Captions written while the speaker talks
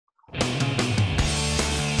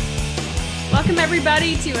Welcome,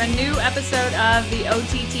 everybody, to a new episode of the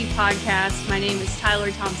OTT Podcast. My name is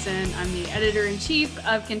Tyler Thompson. I'm the editor-in-chief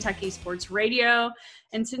of Kentucky Sports Radio.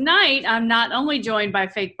 And tonight, I'm not only joined by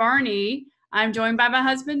Fake Barney, I'm joined by my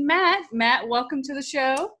husband, Matt. Matt, welcome to the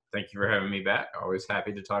show. Thank you for having me back. Always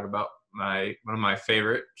happy to talk about one of my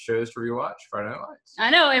favorite shows to rewatch, Friday Night Lights.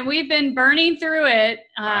 I know, and we've been burning through it.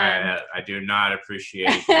 I do not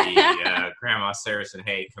appreciate the Grandma Saracen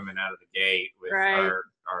hate coming out of the gate with our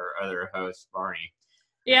other host, Barney.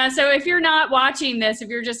 Yeah, so if you're not watching this, if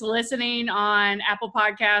you're just listening on Apple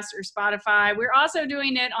Podcasts or Spotify, we're also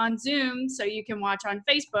doing it on Zoom, so you can watch on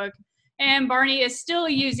Facebook. And Barney is still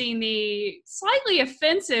using the slightly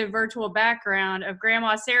offensive virtual background of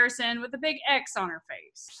Grandma Saracen with a big X on her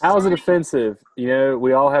face. How is it offensive? You know,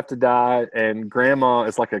 we all have to die, and Grandma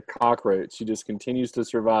is like a cockroach. She just continues to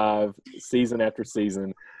survive season after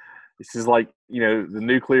season. It's just like, you know, the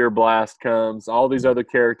nuclear blast comes, all these other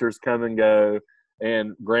characters come and go,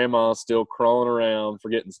 and Grandma's still crawling around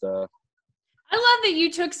forgetting stuff. I love that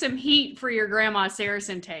you took some heat for your Grandma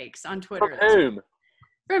Saracen takes on Twitter. From whom?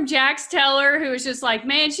 From Jax Teller, who was just like,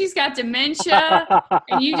 man, she's got dementia,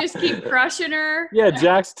 and you just keep crushing her. Yeah,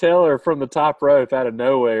 Jax Teller from the top rope out of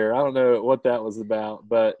nowhere. I don't know what that was about,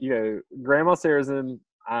 but, you know, Grandma Saracen,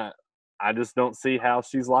 I just don't see how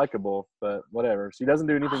she's likable, but whatever. She doesn't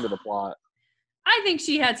do anything to the plot. I think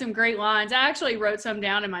she had some great lines. I actually wrote some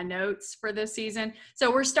down in my notes for this season.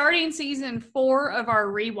 So we're starting season 4 of our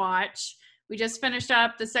rewatch. We just finished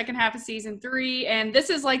up the second half of season 3, and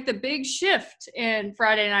this is like the big shift in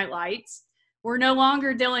Friday Night Lights. We're no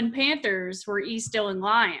longer Dillon Panthers, we're East Dillon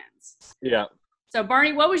Lions. Yeah. So,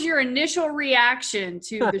 Barney, what was your initial reaction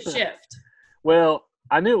to the shift? Well,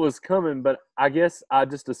 I knew it was coming, but I guess I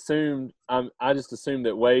just assumed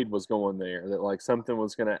that Wade was going there, that like something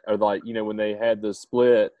was going to – or like, you know, when they had the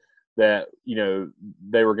split – that, you know,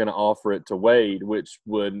 they were going to offer it to Wade, which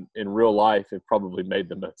would, in real life, have probably made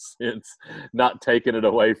the most sense, not taking it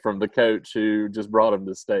away from the coach who just brought him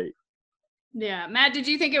to state. Yeah. Matt, did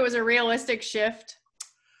you think it was a realistic shift?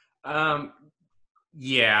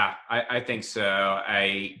 Yeah, I think so.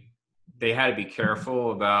 They had to be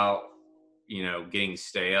careful about, you know, getting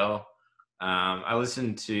stale. I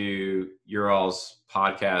listened to your all's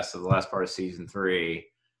podcast of the last part of season 3.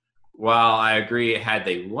 While I agree, had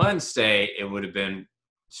they won state, it would have been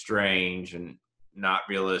strange and not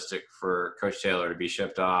realistic for Coach Taylor to be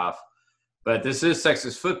shipped off. But this is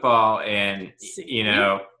Texas football, and, you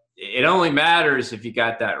know, it only matters if you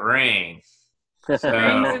got that ring. So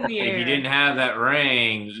if you didn't have that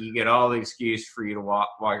ring, you get all the excuse for you to walk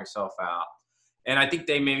yourself out. And I think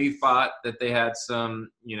they maybe thought that they had some,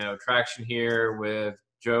 you know, traction here with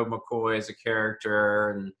Joe McCoy as a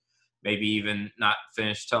character, and maybe even not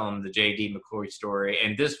finish telling the J.D. McCoy story.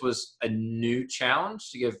 And this was a new challenge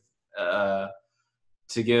to give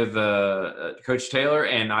Coach Taylor.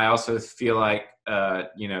 And I also feel like,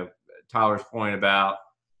 you know, Tyler's point about,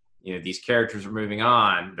 you know, these characters are moving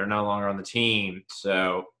on. They're no longer on the team.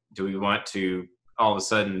 So do we want to all of a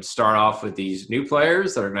sudden start off with these new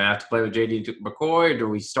players that are going to have to play with J.D. McCoy? Or do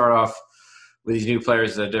we start off with these new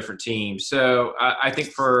players at a different team? So I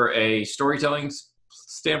think for a storytelling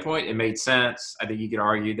standpoint, it made sense. I think you could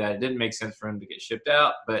argue that it didn't make sense for him to get shipped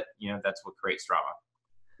out, but, you know, that's what creates drama.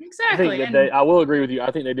 Exactly. I will agree with you.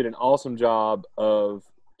 I think they did an awesome job of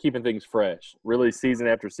keeping things fresh. Really, season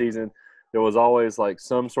after season, there was always like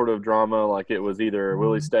some sort of drama, like it was either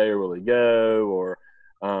will he stay or will he go, or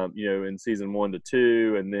you know, in season 1 to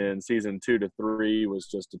 2, and then season 2 to 3 was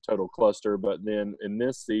just a total cluster. But then in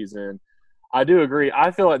this season, I do agree.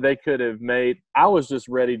 I feel like they could have made – I was just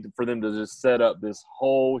ready for them to just set up this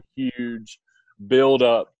whole huge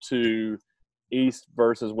build-up to East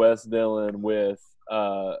versus West Dillon with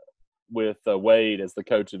Wade as the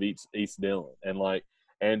coach of East Dillon.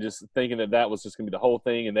 And just thinking that was just going to be the whole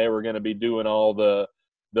thing, and they were going to be doing all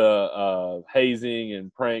the hazing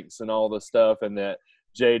and pranks and all the stuff, and that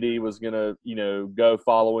JD was going to, you know, go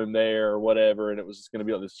follow him there or whatever, and it was just going to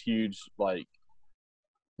be like this huge, like,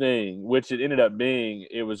 thing, which it ended up being.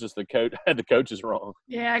 It was just the coach had the coaches wrong.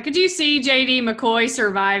 Yeah, could you see J.D. McCoy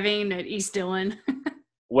surviving at East Dillon?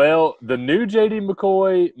 Well, the new J.D.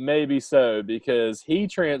 McCoy, maybe so, because he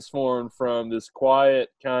transformed from this quiet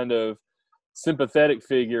kind of sympathetic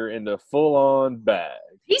figure into full-on bag.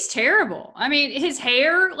 He's terrible. I mean, his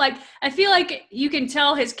hair, like, I feel like you can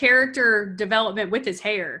tell his character development with his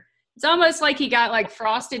hair. It's almost like he got like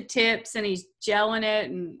frosted tips and he's gelling it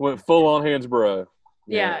and went full-on Hansborough.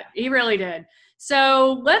 Yeah, he really did.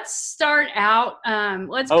 So let's start out. Matt,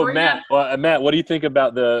 what do you think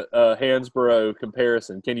about the Hansborough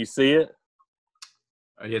comparison? Can you see it?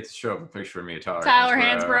 You have to show up a picture of me of Tyler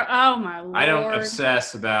Hansbrough. Oh my Lord! I don't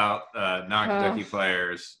obsess about non-Kentucky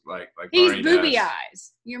players like he's Barney booby does.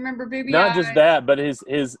 eyes. You remember booby eyes? Not just that, but his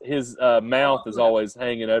mouth is always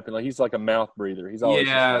hanging open. Like he's like a mouth breather. He's always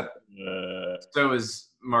So is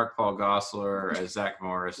Mark Paul Gosselaar as Zach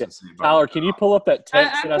Morris. Yeah. Tyler, can you pull up that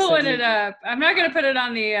text? I'm pulling it up. I'm not going to put it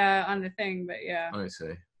on the thing, but yeah. Let me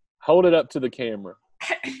see. Hold it up to the camera.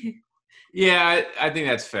 Yeah, I think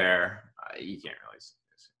that's fair. You can't really see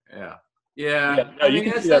this. Yeah. No, you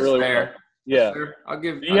can see that really fair. well. Yeah. Sure.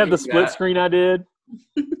 Do you have the split screen I did?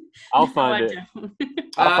 I'll find it.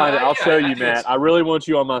 I'll find it. I'll show you, Matt. I really want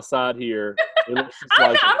you on my side here. It looks just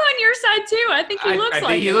I'm on your side too. I think he looks like him.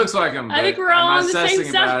 I think he looks like him. I think we're all on the same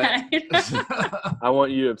side. I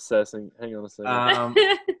want you obsessing. Hang on a second.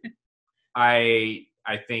 I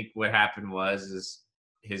think what happened was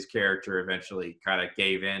his character eventually kind of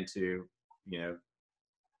gave in to,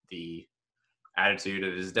 the attitude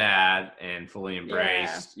of his dad and fully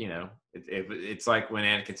embraced, it's like when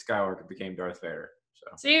Anakin Skywalker became Darth Vader. So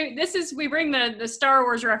see, we bring the Star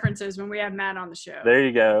Wars references when we have Matt on the show. There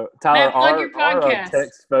you go. Tyler, Matt, plug your podcast. Our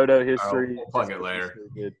text photo history. We'll plug it later.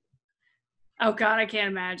 Oh God, I can't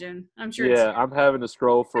imagine. I'm sure. Yeah, I'm having to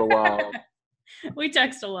scroll for a while. We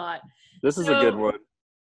text a lot. This is a good one.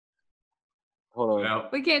 Hold on. Well,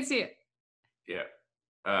 we can't see it. Yeah.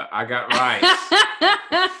 I got rice.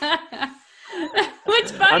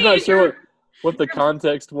 What's funny I'm not sure what the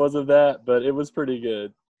context was of that, but it was pretty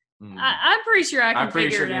good. I'm pretty sure I can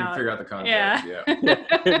figure it out. You can figure out the context. Yeah.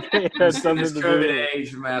 It has something to do with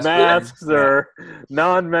age, masks or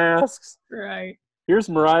non-masks. Right. Here's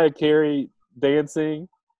Mariah Carey dancing.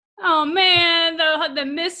 Oh man, the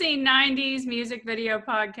missing '90s music video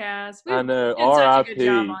podcast. I know. We did such a good R.I.P.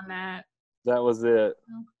 job on that. That was it.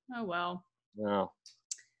 Oh well. No.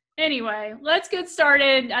 Anyway, let's get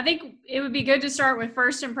started. I think it would be good to start with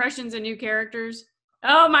first impressions of new characters.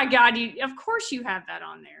 Oh my God! Of course you have that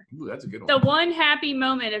on there. Ooh, that's a good one. The one happy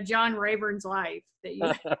moment of John Rayburn's life that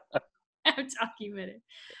you have documented.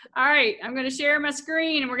 All right, I'm going to share my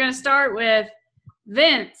screen, and we're going to start with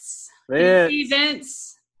Vince. Can you see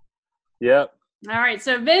Vince? Yep. All right,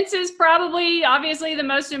 so Vince is obviously the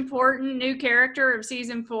most important new character of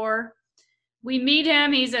season 4. We meet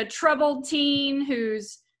him. He's a troubled teen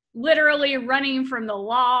who's literally running from the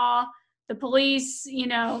law. The police,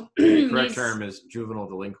 the correct term is juvenile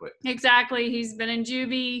delinquent. Exactly. He's been in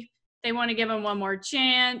juvie. They want to give him one more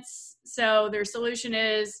chance. So their solution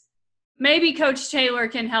is maybe Coach Taylor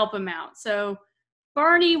can help him out. So,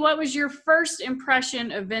 Barney, what was your first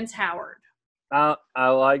impression of Vince Howard? I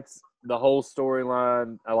liked the whole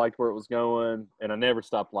storyline. I liked where it was going, and I never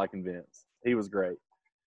stopped liking Vince. He was great.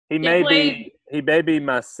 He may be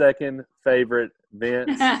my second favorite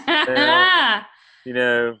Vince. Yeah.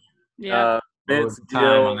 Vince Gill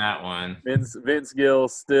Gill on that one. Vince Gill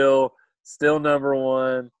still number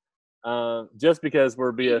one. Just because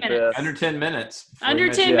we're BFFs. Under 10 minutes. Under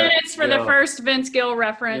 10 minutes for the first Vince Gill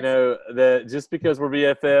reference. That just because we're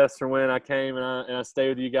BFFs, or when I came and I stayed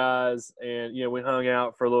with you guys, and we hung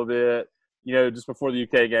out for a little bit, just before the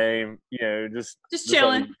UK game, just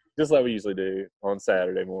chilling, just like we usually do on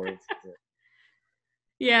Saturday mornings.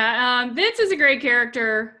 Vince is a great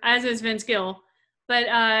character, as is Vince Gill. But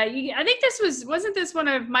I think wasn't this one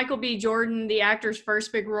of Michael B. Jordan, the actor's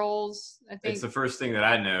first big roles? I think it's the first thing that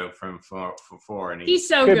I know from four, and he's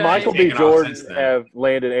so good. Could Michael B. Jordan have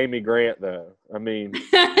landed Amy Grant though? I mean,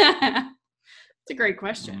 it's a great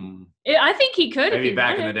question. I think he could. Maybe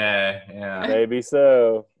back in the day, yeah. Maybe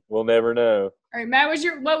so. We'll never know. All right, Matt,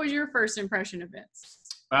 what was your first impression of Vince?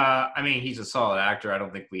 I mean, he's a solid actor. I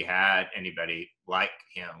don't think we had anybody like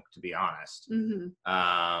him, to be honest.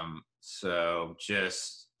 Mm-hmm. So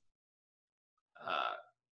just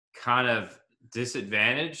kind of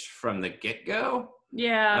disadvantaged from the get-go.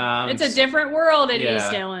 Yeah, it's a different world at East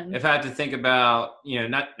Dillon. If I had to think about,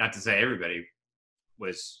 not to say everybody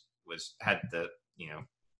had the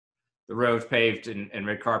road paved and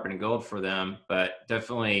red carpet and gold for them, but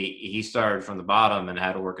definitely he started from the bottom and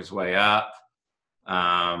had to work his way up.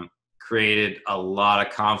 Created a lot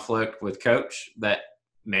of conflict with coach that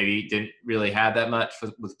maybe didn't really have that much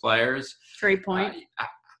with players. Great point.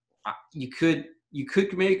 You could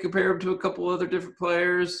maybe compare him to a couple other different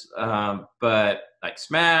players, but like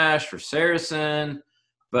Smash or Saracen.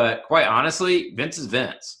 But quite honestly, Vince is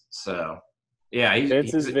Vince. So yeah,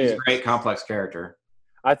 he's a great complex character.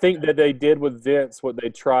 I think that they did with Vince what they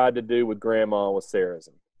tried to do with Grandma with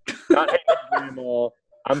Saracen. Not hating Grandma.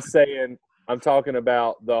 I'm talking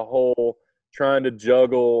about the whole trying to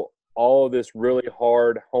juggle all of this really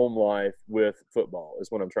hard home life with football is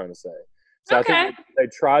what I'm trying to say. So okay. I think they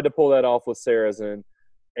tried to pull that off with Saracen.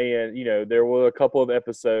 And, there were a couple of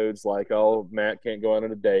episodes like, oh, Matt can't go out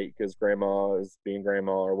on a date because grandma is being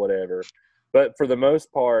grandma or whatever. But for the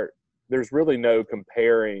most part, there's really no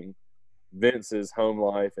comparing Vince's home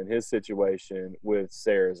life and his situation with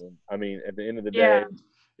Saracen. I mean, at the end of the day,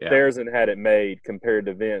 Saracen had it made compared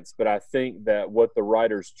to Vince. But I think that what the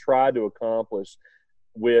writers tried to accomplish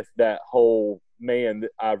with that whole, man,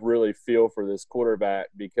 I really feel for this quarterback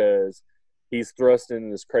because he's thrust into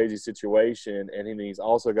this crazy situation, and he's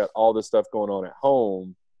also got all this stuff going on at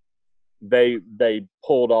home. They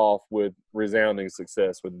pulled off with resounding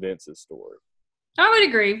success with Vince's story. I would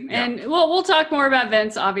agree. Yeah. And we'll talk more about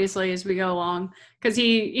Vince, obviously, as we go along, because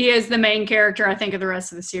he is the main character, I think, of the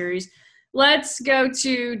rest of the series. Let's go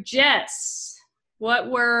to Jess.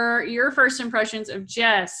 What were your first impressions of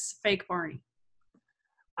Jess, fake Barney?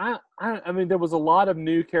 I mean, there was a lot of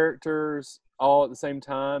new characters all at the same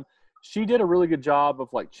time. She did a really good job of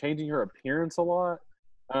changing her appearance a lot.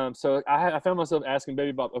 So I found myself asking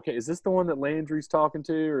Baby Bob, okay, is this the one that Landry's talking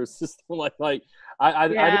to, or is this the one I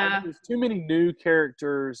there's too many new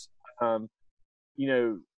characters, all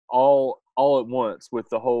at once with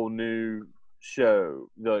the whole new show.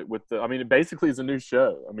 It basically is a new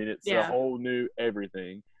show. I mean, it's a whole new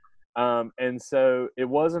everything. And so it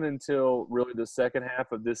wasn't until really the second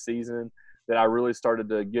half of this season that I really started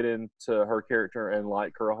to get into her character and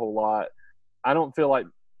like her a whole lot. I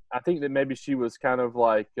think that maybe she was kind of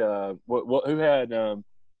like who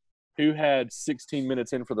had 16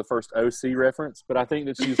 minutes in for the first OC reference, but I think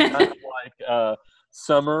that she's kind of like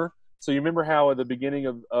Summer. So you remember how at the beginning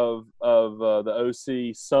of the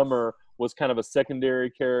OC, Summer was kind of a secondary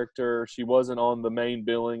character. She wasn't on the main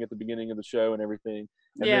billing at the beginning of the show and everything.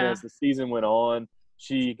 And then as the season went on,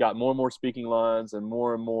 she got more and more speaking lines and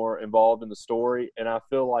more involved in the story. And I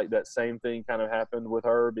feel like that same thing kind of happened with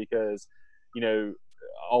her because,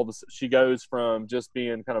 she goes from just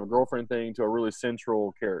being kind of a girlfriend thing to a really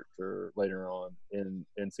central character later on in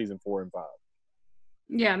season 4 and 5.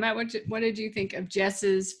 Yeah, Matt, what did you think of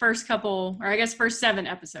Jess's first 7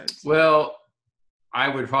 episodes? Well, I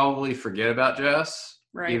would probably forget about Jess,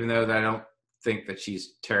 right? Even though I don't think that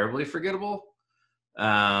she's terribly forgettable.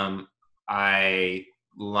 I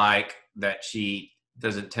like that she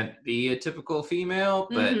doesn't tend to be a typical female,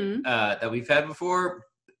 but that we've had before,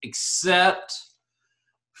 except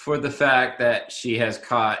for the fact that she has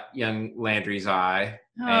caught young Landry's eye.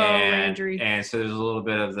 Landry. And so there's a little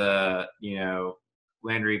bit of the,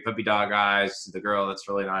 Landry puppy dog eyes to the girl that's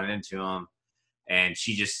really not into him. And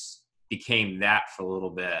she just became that for a little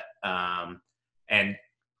bit. And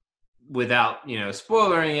without,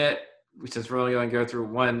 spoiling it, since we're only going to go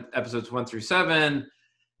through episodes 1 through 7,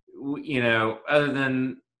 other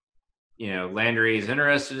than, Landry is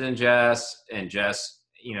interested in Jess, and Jess,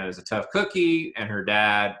 is a tough cookie, and her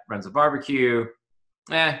dad runs a barbecue.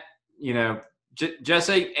 Jess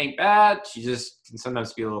ain't bad. She just can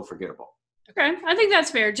sometimes be a little forgettable. Okay, I think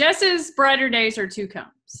that's fair. Jess's brighter days are to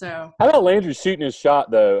come. So how about Landry shooting his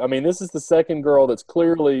shot, though? I mean, this is the second girl that's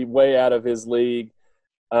clearly way out of his league.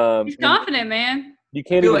 He's confident, man. You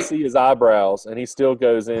can't even see his eyebrows, and he still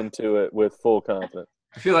goes into it with full confidence.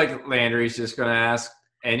 I feel like Landry's just going to ask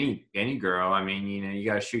any girl. I mean, you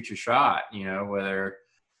got to shoot your shot. Whether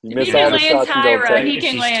you miss all the shots you don't take. He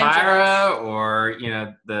can land Tyra, or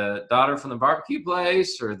the daughter from the barbecue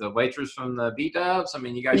place, or the waitress from the B-Dubs. I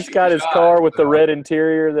mean, you got. He's got his car with the red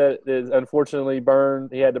interior that is unfortunately burned.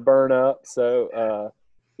 He had to burn up. So,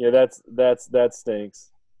 that stinks.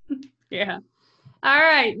 Yeah. All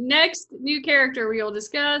right. Next new character we will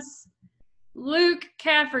discuss, Luke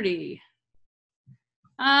Cafferty.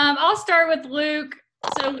 I'll start with Luke.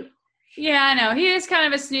 So. Yeah, I know. He is kind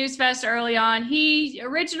of a snooze fest early on. He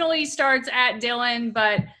originally starts at Dylan,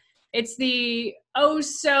 but it's the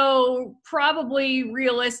probably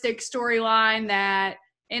realistic storyline that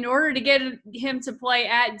in order to get him to play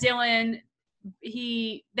at Dylan,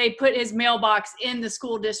 they put his mailbox in the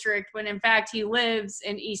school district when in fact he lives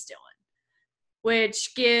in East Dylan,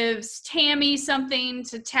 which gives Tammy something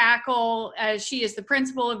to tackle as she is the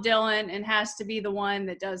principal of Dylan and has to be the one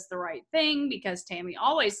that does the right thing because Tammy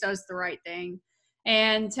always does the right thing,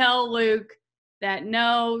 and tell Luke that,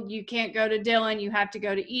 no, you can't go to Dylan. You have to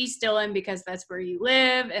go to East Dylan because that's where you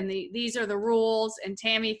live, and these are the rules. And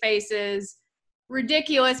Tammy faces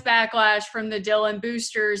ridiculous backlash from the Dylan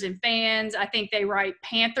boosters and fans. I think they write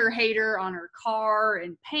Panther hater on her car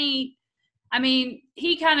and paint. I mean,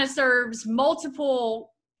 he kind of serves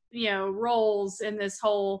multiple, roles in this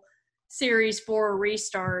whole series for a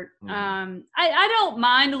restart. I don't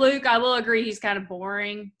mind Luke. I will agree he's kind of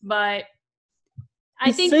boring, but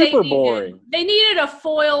I think they needed a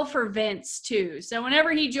foil for Vince too. So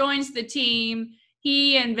whenever he joins the team,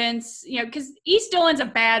 he and Vince, because East Dillon's a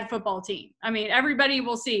bad football team. I mean, everybody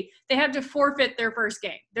will see. They have to forfeit their first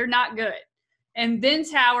game. They're not good. And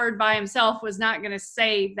Vince Howard by himself was not going to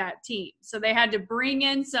save that team. So they had to bring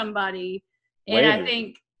in somebody. And I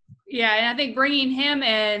think bringing him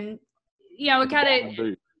in,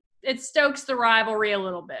 it stokes the rivalry a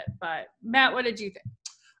little bit. But Matt, what did you think?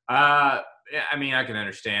 I mean, I can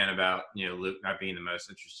understand about, Luke not being the most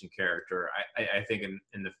interesting character. I think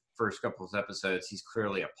in the first couple of episodes, he's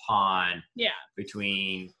clearly a pawn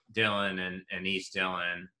between Dillon and East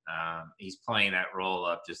Dillon. He's playing that role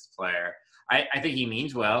of just a player. I think he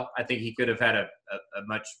means well. I think he could have had a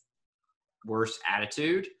much worse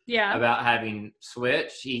attitude about having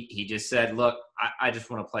switched. He just said, look, I just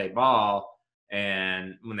want to play ball.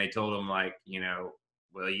 And when they told him, like,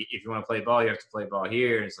 well, if you want to play ball, you have to play ball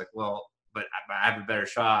here. And it's like, well, but I have a better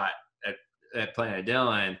shot at playing at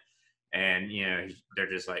Dillon. And, they're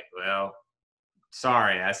just like, well,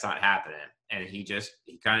 sorry, that's not happening. And he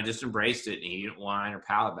kind of just embraced it, and he didn't whine or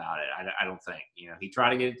pout about it. I don't think, he tried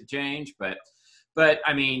to get it to change, but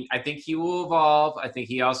I mean, I think he will evolve. I think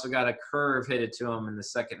he also got a curve hit to him in the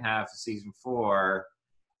second half of season 4,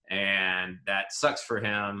 and that sucks for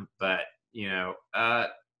him. But,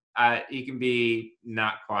 he can be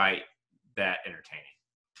not quite that entertaining.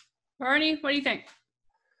 Barney, what do you think?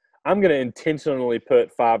 I'm going to intentionally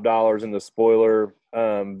put $5 in the spoiler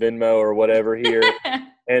Venmo or whatever here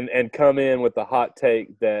and come in with the hot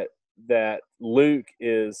take that Luke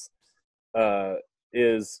is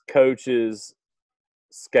Coach's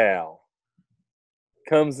scowl.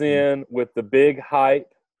 Comes in with the big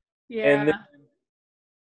hype. Yeah. And then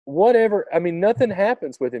whatever. I mean, nothing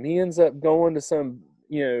happens with him. He ends up going to some,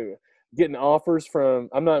 getting offers from,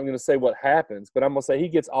 I'm not going to say what happens, but I'm going to say he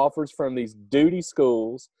gets offers from these duty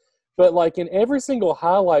schools. But like in every single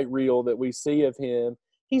highlight reel that we see of him,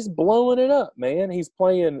 he's blowing it up, man. He's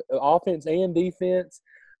playing offense and defense.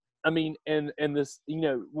 I mean, and this,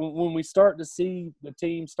 when we start to see the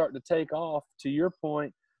team start to take off, to your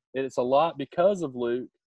point, it's a lot because of Luke.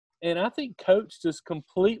 And I think Coach just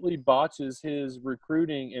completely botches his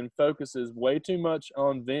recruiting and focuses way too much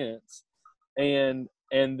on Vince. And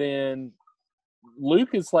then Luke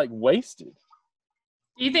is like wasted.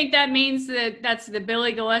 Do you think that means that's the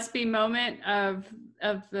Billy Gillespie moment of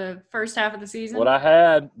the first half of the season?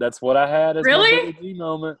 That's what I had as really? my Billy G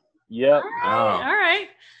moment. Yep. All right.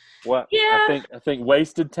 Well, yeah. I think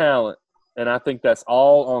wasted talent, and I think that's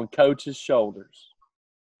all on Coach's shoulders.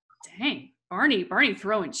 Dang, Barney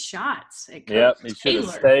throwing shots at Coach Yep, he should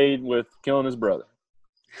have stayed with killing his brother.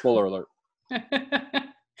 Spoiler alert.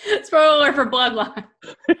 Spoiler alert for Bloodline.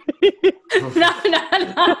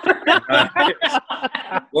 not for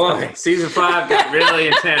Bloodline. Boy, season 5 got really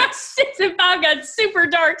intense. Season 5 got super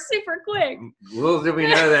dark, super quick. Little did we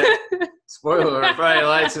know that. Spoiler alert, Friday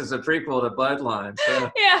Lights is a prequel to Bloodline.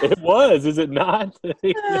 So. Yeah. It was, is it not?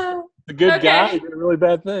 The good guy did a really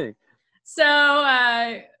bad thing.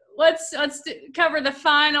 So let's cover the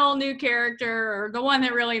final new character, or the one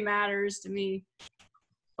that really matters to me.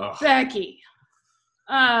 Becky.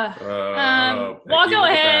 I'll go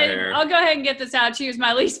ahead and get this out. She was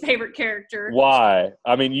my least favorite character. Why?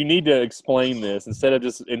 I mean, you need to explain this instead of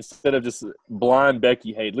just blind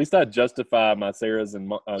Becky hate. At least I justify my Sarah's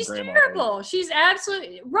and she's grandma. Terrible. Hate. She's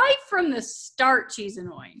absolutely right from the start. She's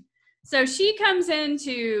annoying. So she comes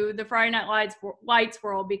into the Friday Night Lights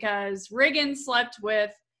world because Riggins slept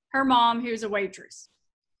with her mom, who's a waitress.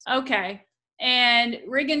 Okay. And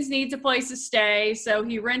Riggins needs a place to stay, so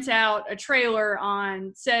he rents out a trailer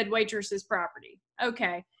on said waitress's property.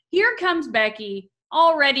 Okay. Here comes Becky,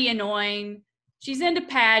 already annoying. She's into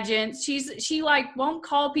pageants. She won't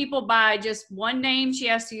call people by just one name. She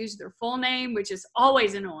has to use their full name, which is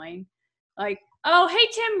always annoying. Like, oh, hey,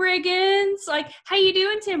 Tim Riggins. Like, how you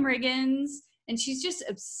doing, Tim Riggins? And she's just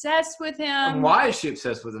obsessed with him. And why is she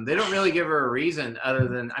obsessed with him? They don't really give her a reason other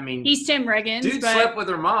than, he's Tim Riggins. Dude slept with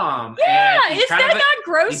her mom. Yeah, is that not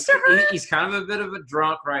gross to her? He's kind of a bit of a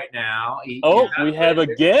drunk right now. We have a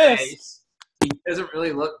guest. He doesn't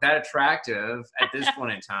really look that attractive at this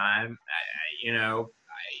point in time.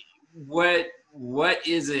 What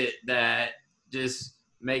is it that just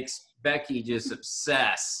makes Becky just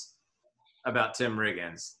obsess about Tim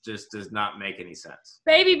Riggins? Just does not make any sense.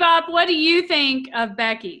 Baby Bop, what do you think of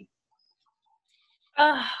Becky?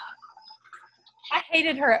 I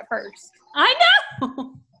hated her at first. I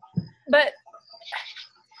know. But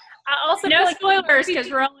I also no spoilers because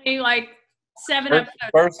we're only like 7 episodes.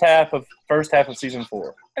 First half of season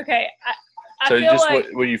 4. Okay. I so feel just like,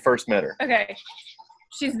 when you first met her. Okay.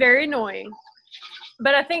 She's very annoying.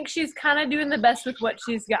 But I think she's kind of doing the best with what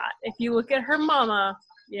she's got. If you look at her mama.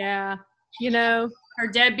 Yeah. You know, Her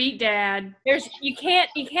deadbeat dad. you can't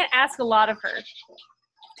ask a lot of her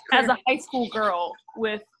as a high school girl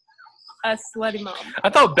with a slutty mom. I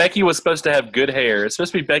thought Becky was supposed to have good hair. It's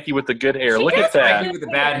supposed to be Becky with the good hair. Look at that. Becky with the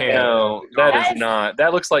bad hair. No, that is not.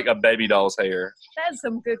 That looks like a baby doll's hair. That's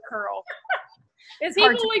some good curl. It's People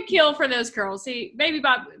hard to would kill for those curls. See, Baby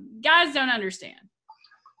Bop, guys don't understand.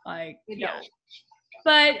 Like, Yeah.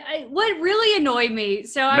 But what really annoyed me,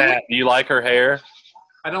 Matt, do you like her hair?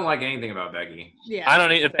 I don't like anything about Becky. yeah. I don't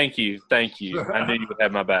need to. Thank you. I knew you would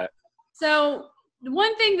have my back. So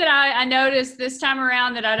one thing that I noticed this time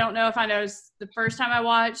around that I don't know if I noticed the first time I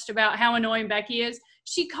watched about how annoying Becky is,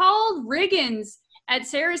 she called Riggins at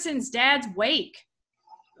Saracen's dad's wake.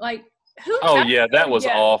 Like, who Oh does yeah, that was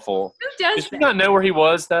awful. Who does Did you that? not know where he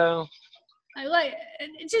was though? I like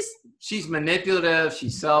it just She's manipulative.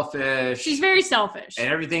 She's selfish. she's very selfish. and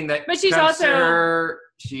everything that. But she's comes to also- her,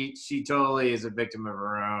 she totally is a victim of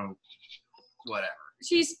her own. Whatever.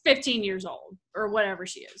 She's 15 years old or whatever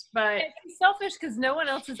she is. But She's selfish because no one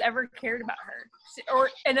else has ever cared about her or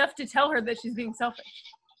enough to tell her that she's being selfish.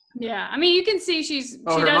 yeah, I mean, you can see she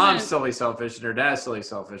Oh, her doesn't. mom's silly selfish and her dad's silly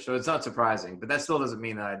selfish, so it's not surprising. But that still doesn't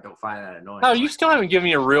mean that I don't find that annoying. No, you still haven't given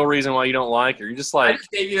me a real reason why you don't like her. You're just I like,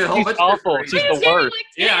 just gave you a whole she's bunch awful. of She's different the reasons. worst.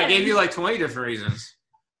 Yeah, I gave you like 20 different reasons.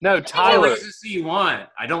 No, What Tyler. reasons do you want?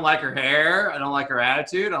 I don't like her hair. I don't like her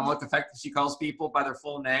attitude. I don't like the fact that she calls people by their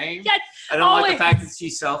full name. Yeah, I don't like always. the fact that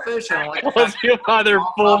she's selfish. I don't like the Calls fact you by their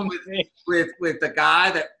full with- name. with the guy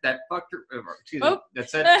that fucked her. Excuse me. Oh.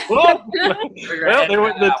 That's it. Well, there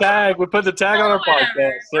went the tag. We put the tag on our Whatever.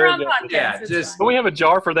 podcast. We're on There it podcast. goes. Yeah, it's just- Can we have a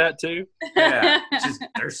jar for that too? Yeah, just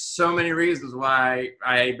there's so many reasons why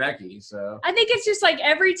I hate Becky. So I think it's just like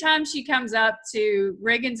every time she comes up to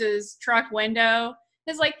Riggins's truck window,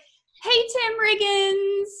 it's like, "Hey, Tim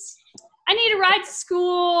Riggins, I need a ride to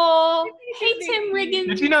school. Hey, Tim Riggins."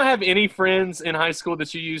 Did you not have any friends in high school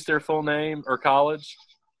that you used their full name or college?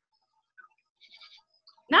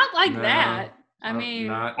 Not like No. that. I mean,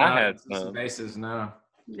 not I had some some. bases. No,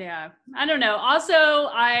 yeah, I don't know. Also,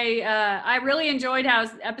 I really enjoyed how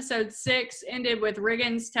episode 6 ended with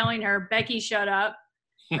Riggins telling her, "Becky, shut up."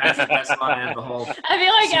 that's the best line of the whole. I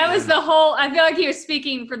feel like that was the whole. I feel like he was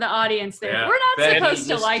speaking for the audience there. Yeah. We're not Becky, supposed to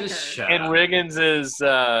just- like just her. shut And up. Riggins is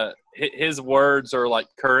his words are like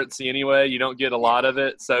currency anyway. You don't get a lot of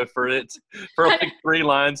it, so for like 3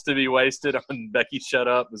 lines to be wasted on Becky shut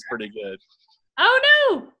up is pretty good. Oh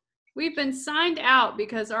no! We've been signed out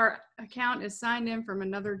because our account is signed in from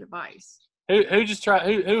another device. Who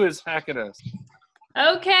is hacking us?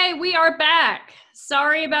 Okay, we are back.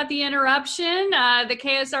 Sorry about the interruption. The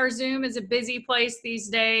KSR Zoom is a busy place these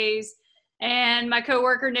days, and my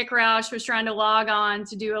coworker Nick Roush was trying to log on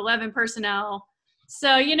to do 11 personnel.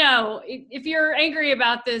 So, if you're angry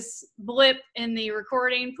about this blip in the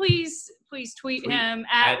recording, please tweet him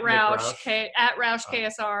at Nick Roush Roush. at Roush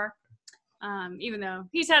KSR. Even though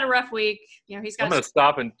he's had a rough week, he's got. I'm going to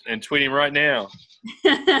stop and tweet him right now.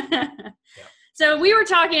 So we were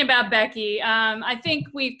talking about Becky. I think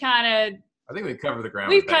we've I think we covered the ground.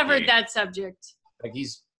 we've with Becky. covered that subject.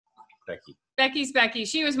 Becky's Becky. Becky's Becky.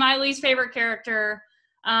 She was my least favorite character.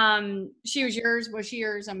 She was yours. Was she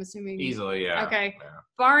yours? I'm assuming. Easily, yeah. Okay. Yeah.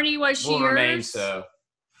 Barney, was she Will yours? remain so.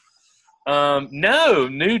 No,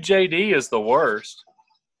 new JD is the worst.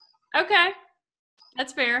 Okay,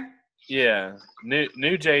 that's fair. Yeah, new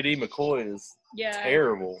JD McCoy is Yeah.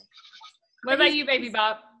 terrible. What about you, Baby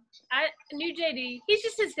Bop? I knew JD. He's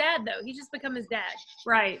just his dad, though. He's just become his dad.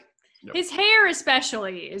 Right. Yep. His hair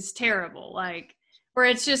especially is terrible. Like where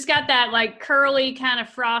it's just got that like curly kind of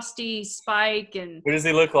frosty spike and What does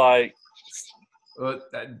he look like? Well,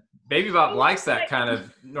 Baby Bop likes that kind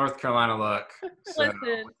of North Carolina look. So, Listen.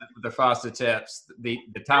 with the frosted tips, the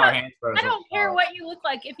Tyler Hansbrough. I don't care what you look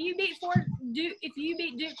like. If you beat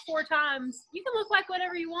Duke 4 times, you can look like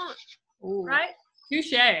whatever you want, right?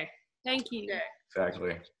 touche. Thank you.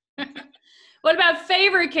 Exactly. What about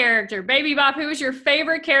favorite character? Baby Bop, who was your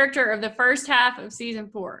favorite character of the first half of season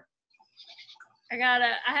 4?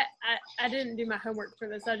 I didn't do my homework for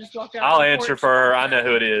this. I just walked out. I'll on the answer porch. for her. I know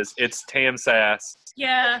who it is. It's Tam Sass.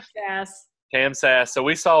 Yeah. Yes. Tam Sass. So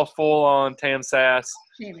we saw full on Tam Sass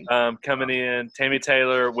Tammy. coming in. Tammy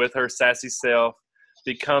Taylor with her sassy self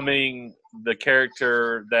becoming the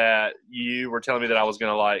character that you were telling me that I was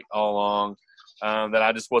going to like all along. That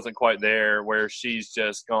I just wasn't quite there, where she's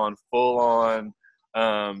just gone full on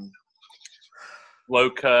low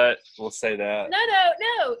cut. We'll say that.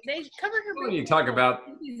 No. They covered her. When you boobs. talk about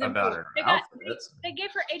Season her four. outfits, They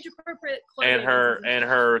gave her age appropriate clothing. And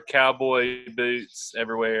her cowboy boots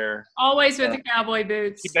everywhere. Always with the cowboy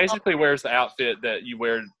boots. He basically wears the outfit that you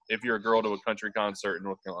wear if you're a girl to a country concert in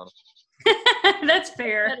North Carolina. That's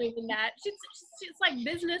fair. Not even that. It's like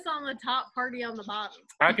business on the top, party on the bottom.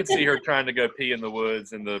 I could see her trying to go pee in the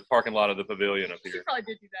woods in the parking lot of the pavilion up She here. probably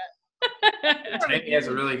did do that. Tammy has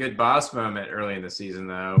a really good boss moment early in the season,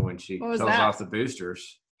 though, when she What was kills that? off the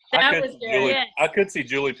boosters. That was good, yes. I could see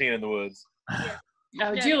Julie peeing in the woods.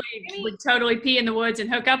 No, No, Julie Tammy- would totally pee in the woods and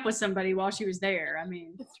hook up with somebody while she was there. I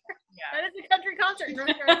mean, That is a country concert.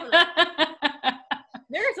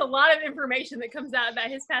 There's a lot of information that comes out about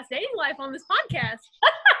his past dating life on this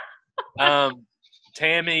podcast.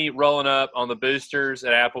 Tammy rolling up on the boosters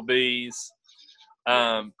at Applebee's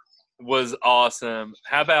was awesome.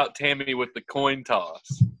 How about Tammy with the coin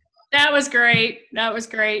toss? that was great. That was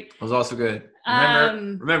great. It was also good.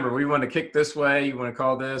 Remember, we want to kick this way. You want to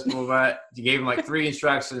call this, move that. You gave him like 3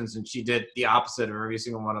 instructions, and she did the opposite of every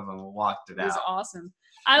single one of them and walked it It was out. awesome.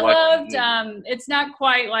 I Like- loved, it's not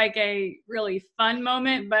quite like a really fun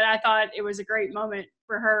moment, but I thought it was a great moment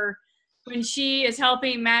for her when she is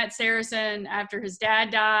helping Matt Saracen after his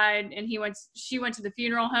dad died, and she went to the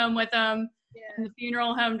funeral home with him, and the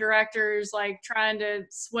funeral home director's like trying to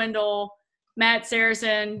swindle Matt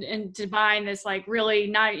Saracen into buying this like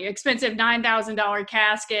really expensive $9,000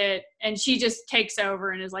 casket, and she just takes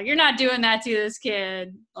over and is like, "You're not doing that to this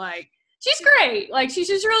kid." Like, she's great. Like, she's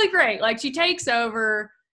just really great. Like, she takes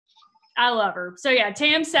over. I love her. So yeah,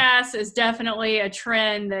 Tam Sass is definitely a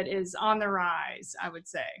trend that is on the rise, I would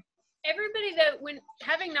say. Everybody that, when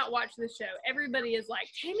having not watched the show, everybody is like,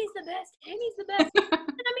 Tammy's the best. Tammy's the best. And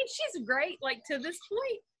I mean, she's great, like, to this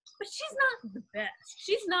point, but she's not the best.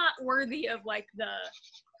 She's not worthy of like the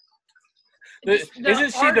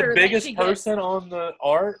Isn't she ardor the that biggest she gets. person on the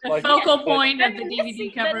art? The focal but- point of But the in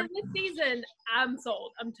DVD cover. But in this season, I'm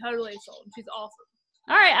sold. I'm totally sold. She's awesome.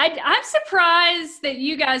 All right, I'm surprised that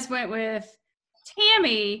you guys went with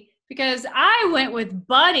Tammy because I went with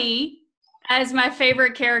Buddy as my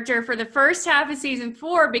favorite character for the first half of season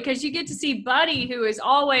 4 because you get to see Buddy, who is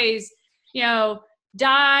always,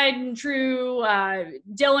 died and true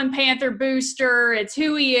Dylan Panther booster. It's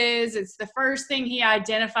who he is. It's the first thing he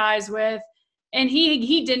identifies with. And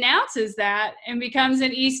he denounces that and becomes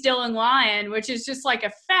an East Dillon Lion, which is just like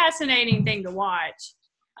a fascinating thing to watch.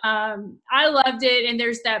 I loved it. And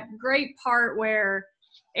there's that great part where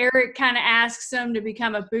Eric kind of asks him to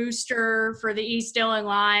become a booster for the East Dillon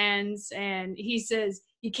Lions. And he says,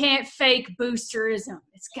 "You can't fake boosterism.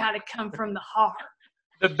 It's got to come from the heart."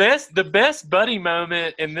 The best Buddy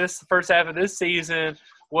moment in this first half of this season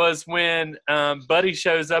was when Buddy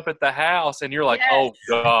shows up at the house and you're like, Yes. "Oh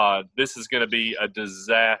God, this is going to be a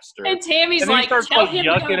disaster." And Tammy's And he like, starts "Tell like him to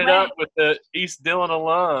go yucking it away." up with the East Dillon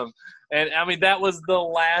alum. And I mean, that was the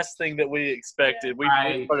last thing that we expected. We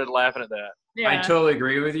started laughing at that. Yeah. I totally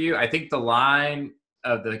agree with you. I think the line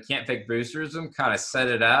of the can't fake boosterism kind of set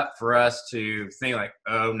it up for us to think like,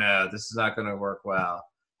 oh no, this is not going to work well.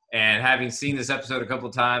 And having seen this episode a couple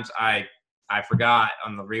of times, I forgot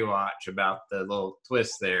on the rewatch about the little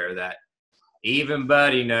twist there that even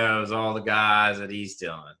Buddy knows all the guys at East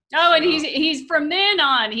Dillon. Oh, and he's from then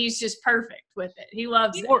on, he's just perfect with it. He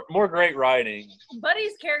loves it. More great writing.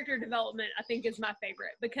 Buddy's character development, I think, is my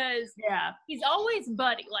favorite because Yeah. he's always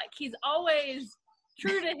Buddy. Like, he's always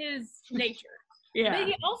true to his nature. Yeah. But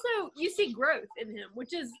he also, you see growth in him,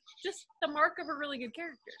 which is just the mark of a really good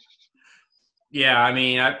character. Yeah, I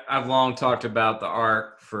mean, I've long talked about the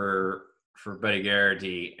arc for Buddy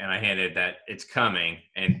Garrity, and I hinted that it's coming.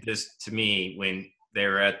 And this, to me, when they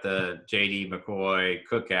were at the J.D. McCoy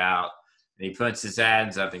cookout, and he puts his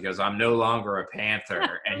hands up and goes, "I'm no longer a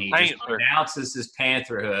Panther," and he just Panther. announces his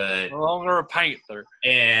Pantherhood No longer a Panther.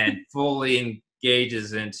 and fully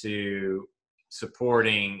engages into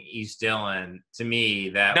supporting East Dillon. To me,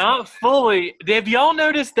 that Not fully. Have y'all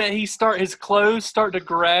noticed that his clothes start to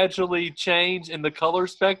gradually change in the color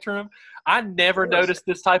spectrum? I never noticed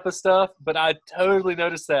this type of stuff, but I totally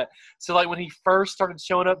noticed that. So, like, when he first started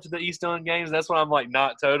showing up to the East Dillon games, that's when I'm like,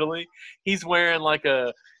 not totally. He's wearing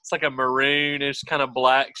it's like a maroonish kind of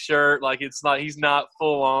black shirt. Like, it's not, he's not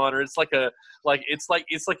full on, or it's like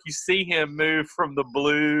you see him move from the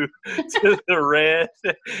blue to the red.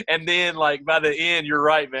 And then, like, by the end, you're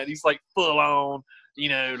right, man. He's like full on,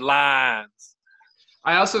 lines.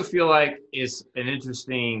 I also feel like it's an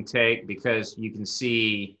interesting take because you can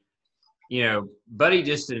see, Buddy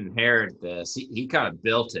just didn't inherit this. He kind of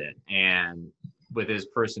built it, and with his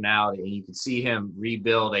personality, and you can see him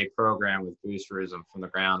rebuild a program with boosterism from the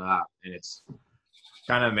ground up, and it's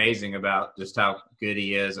kind of amazing about just how good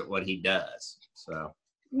he is at what he does. So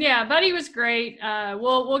Yeah, Buddy was great.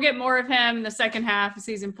 We'll get more of him in the second half of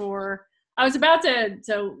season 4. I was about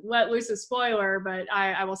to let loose a spoiler, but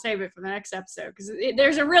I will save it for the next episode because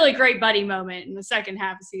there's a really great buddy moment in the second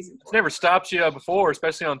half of season 4. It's never stopped you before,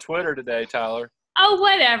 especially on Twitter today, Tyler. Oh,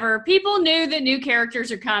 whatever. People knew that new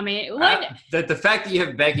characters are coming. The fact that you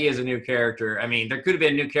have Becky as a new character, I mean, there could have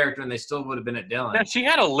been a new character and they still would have been at Dylan. Now, she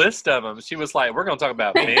had a list of them. She was like, we're going to talk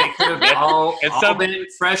about me. They could have all been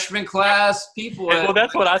freshman class people. Well,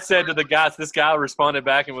 that's what I said to the guys. This guy responded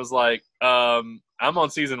back and was like, I'm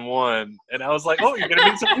on season 1. And I was like, oh, you're going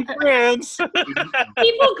to meet some friends.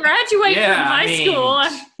 People graduate from high school.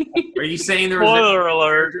 Are you saying there was spoiler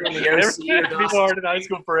alert? People are in high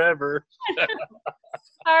school forever.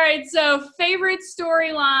 All right, so favorite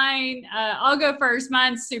storyline. I'll go first.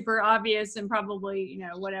 Mine's super obvious and probably,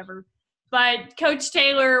 whatever. But Coach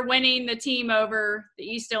Taylor winning the team over the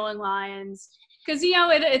East Dillon Lions. Because,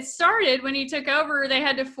 it started when he took over. They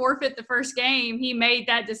had to forfeit the first game. He made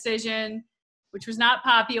that decision, which was not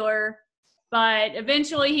popular. But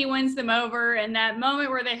eventually he wins them over. And that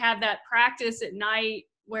moment where they have that practice at night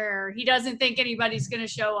where he doesn't think anybody's going to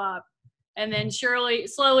show up. And then slowly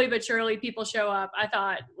but surely, people show up, I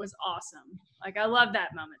thought was awesome. Like, I love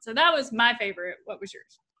that moment. So that was my favorite. What was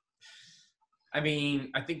yours? I mean,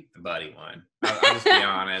 I think the buddy one. I'll just be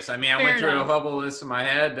honest. I mean, I went through a couple lists in my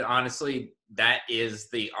head. But honestly, that is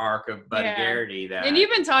the arc of Buddy Garrity. And you've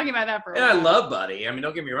been talking about that for a while. And I love Buddy. I mean,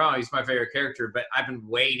 don't get me wrong. He's my favorite character. But I've been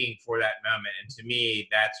waiting for that moment. And to me,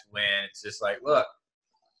 that's when it's just like, look,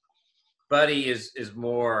 Buddy is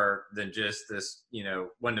more than just this,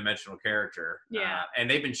 one-dimensional character. Yeah. And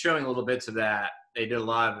they've been showing little bits of that. They did a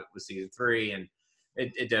lot of it with season 3, and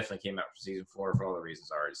it definitely came out for season 4 for all the reasons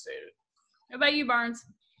I already stated. What about you, Barnes?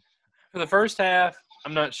 For the first half,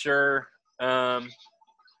 I'm not sure. I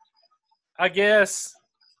guess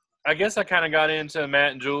I kind of got into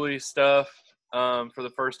Matt and Julie stuff for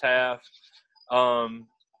the first half.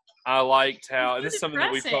 I liked how – and this is something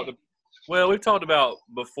that we've talked about. Well, we've talked about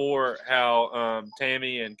before how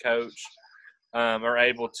Tammy and Coach are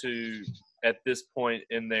able to, at this point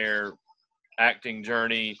in their acting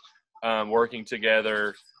journey, working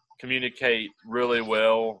together, communicate really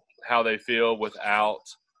well how they feel without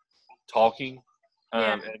talking,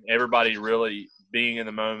 and everybody really being in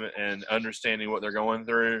the moment and understanding what they're going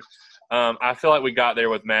through. I feel like we got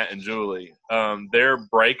there with Matt and Julie. Their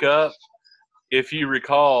breakup, if you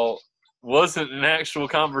recall, wasn't an actual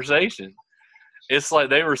conversation. It's like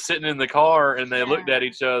they were sitting in the car and they looked at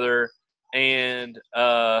each other and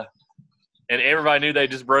everybody knew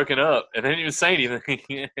they'd just broken up and they didn't even say anything.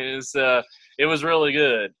 It was really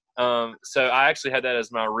good. So I actually had that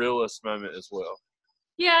as my realest moment as well.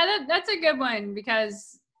 Yeah, that's a good one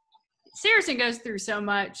because Saracen goes through so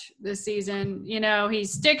much this season. He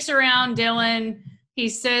sticks around Dylan. He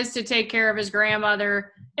says to take care of his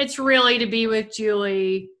grandmother. It's really to be with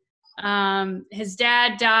Julie. His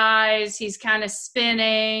dad dies. He's kind of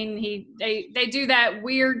spinning. They do that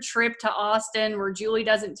weird trip to Austin where Julie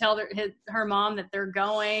doesn't tell her mom that they're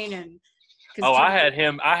going. And I had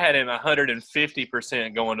him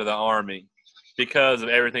 150% going to the Army because of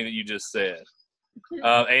everything that you just said,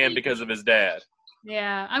 and because of his dad.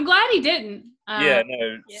 Yeah, I'm glad he didn't.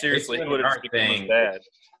 Seriously, he would have sticked with his dad.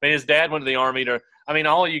 I mean, his dad went to the Army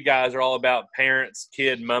all you guys are all about parents,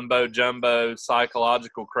 kid, mumbo jumbo,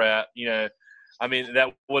 psychological crap.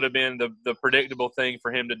 That would have been the predictable thing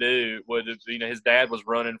for him to do. His dad was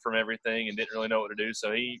running from everything and didn't really know what to do,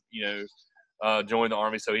 so he, joined the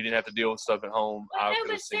Army, so he didn't have to deal with stuff at home.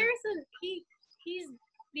 But Saracen, he's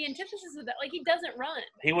the antithesis of that. Like, he doesn't run.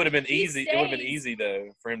 He would have been easy. It would have been easy though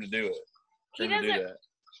for him to do it. He doesn't.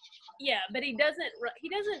 Yeah, but he doesn't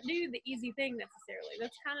do the easy thing necessarily.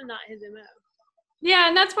 That's kind of not his MO. Yeah,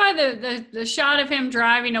 and that's why the shot of him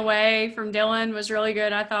driving away from Dylan was really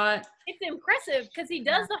good, I thought. It's impressive because he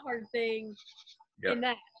does the hard thing in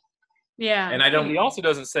that. Yeah. And he also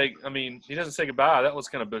doesn't say goodbye. That was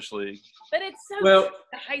kind of Bush League. But it's so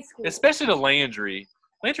high school. Especially to Landry.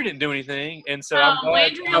 Landry didn't do anything, and so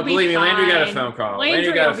Landry got a phone call.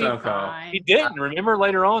 Landry got a phone call. He didn't. Remember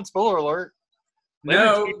later on, spoiler alert.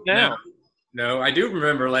 No, I do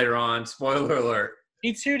remember later on, spoiler alert.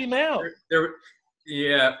 He chewed him out.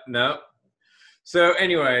 No. So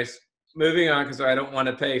anyways, moving on because I don't want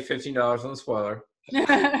to pay $15 on the spoiler.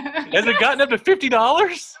 Has it gotten up to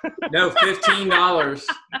 $50? No, $15.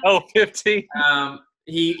 Oh, 15.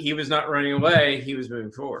 He was not running away. He was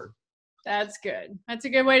moving forward. That's good. That's a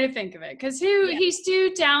good way to think of it. Because he's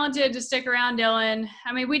too talented to stick around Dylan.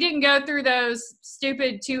 I mean, we didn't go through those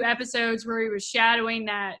stupid 2 episodes where he was shadowing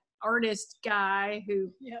that artist guy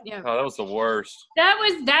who Oh, that was the worst. That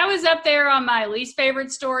was up there on my least favorite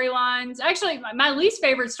storylines. Actually, my least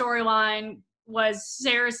favorite storyline was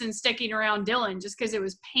Saracen sticking around Dylan just because it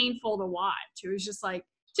was painful to watch. It was just like,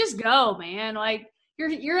 just go, man. Like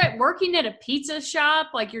you're working at a pizza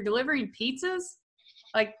shop, like you're delivering pizzas.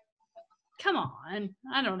 Like, come on.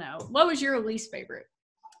 I don't know. What was your least favorite?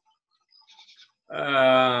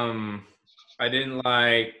 I didn't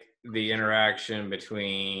like the interaction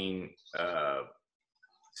between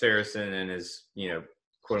Saracen and his,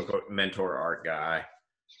 quote unquote mentor art guy.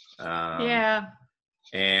 Yeah.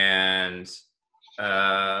 And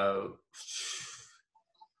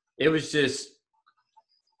it was just,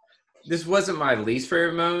 this wasn't my least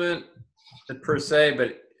favorite moment per se,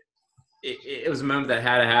 but it was a moment that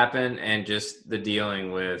had to happen, and just the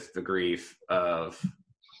dealing with the grief of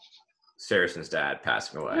Saracen's dad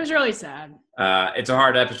passing away. It was really sad. It's a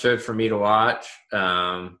hard episode for me to watch,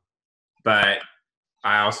 but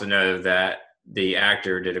I also know that the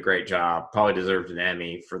actor did a great job, probably deserved an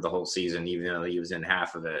Emmy for the whole season, even though he was in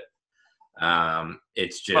half of it.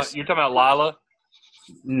 It's just... You're talking about Lila?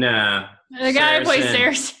 Nah. The guy who plays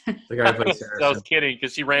Saracen. The guy who plays Saracen. I was kidding,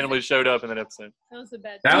 because she randomly showed up in that episode. That was a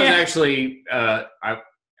bad. That was actually...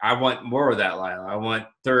 I want more of that Lila. I want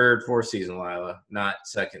third, fourth season Lila, not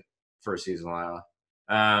second, first season Lila.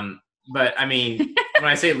 But I mean, when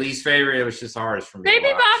I say least favorite, it was just the hardest for me.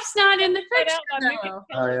 Baby Bop's not in the picture, though.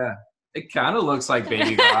 Oh yeah, it kind of looks like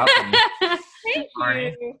Baby Bop. Thank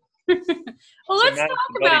you. Well, let's talk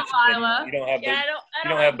about Lila. You don't have, Yeah, you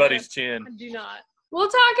don't have Buddy's chin. I do not. We'll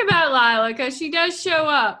talk about Lila because she does show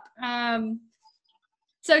up.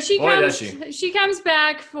 So she comes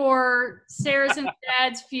back for Saracen's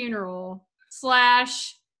dad's funeral /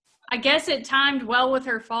 I guess it timed well with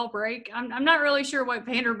her fall break. I'm not really sure what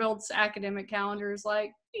Vanderbilt's academic calendar is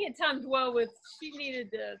like. I think it timed well with she needed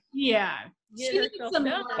to get herself some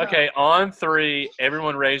done. Okay, on 3,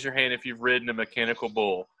 everyone raise your hand if you've ridden a mechanical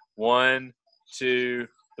bull. 1, 2,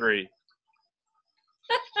 3.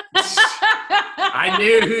 I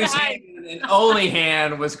knew whose hand and only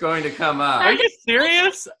hand was going to come up. Are you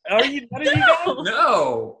serious? Are you? What are you doing?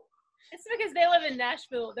 No. It's because they live in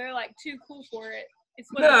Nashville. They're like too cool for it. It's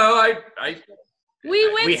what No,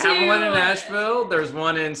 we have one in Nashville. There's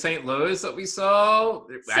one in St. Louis that we saw. I've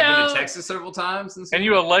been to Texas several times. And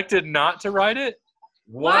you elected not to ride it?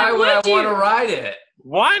 Why would I want to ride it?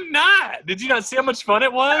 Why not? Did you not see how much fun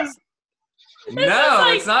it was? No,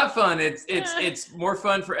 it's not fun. It's more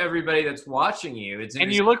fun for everybody that's watching you.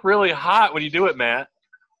 And you look really hot when you do it, Matt.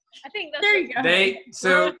 I think that's there you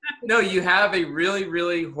go. No, you have a really,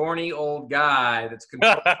 really horny old guy that's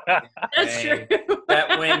controlling That's true.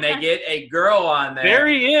 that when they get a girl on there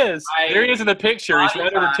he is. There he is in the picture. He's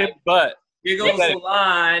right over Tim's butt. Jiggles the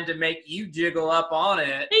line to make you jiggle up on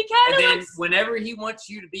it. And then whenever he wants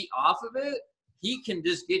you to be off of it, he can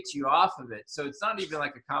just get you off of it. So it's not even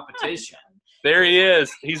like a competition. There he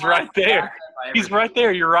is. He's right there. He's right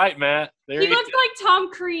there. You're right, Matt. There he looks like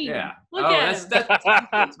Tom Crean. Yeah. Look at him.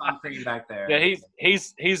 That's Tom Crean back there. Yeah,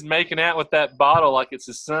 he's making out with that bottle like it's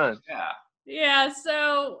his son. Yeah. Yeah,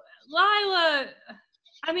 so Lila,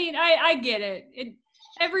 I mean, I get it.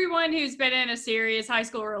 Everyone who's been in a serious high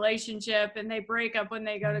school relationship and they break up when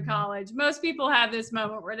they go to college, most people have this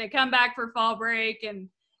moment where they come back for fall break, and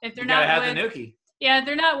if they're not have the nookie. Yeah, if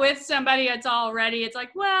they're not with somebody that's already, it's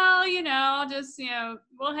like, well, I'll just,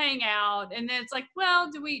 we'll hang out. And then it's like,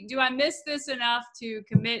 well, do I miss this enough to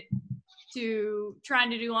commit to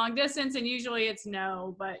trying to do long distance? And usually it's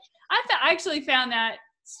no, but I actually found that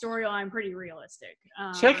storyline pretty realistic.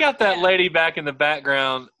 Check out that lady back in the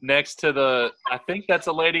background next to I think that's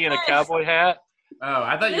a lady in a cowboy hat. Oh,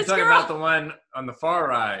 I thought you were talking about the one on the far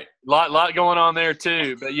right. Lot going on there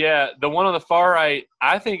too. But yeah, the one on the far right,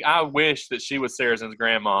 I wish that she was Saracen's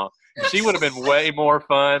grandma. She would have been way more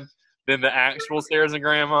fun than the actual Saracen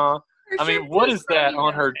grandma. I mean, what is that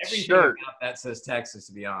on her shirt? That says Texas,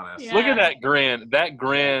 to be honest. Yeah. Look at that grin. That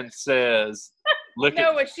grin says, "Look I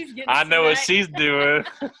know what she's getting. I know what she's doing."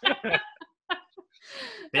 Been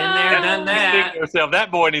there, done that.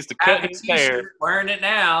 That boy needs to cut his hair. Wearing it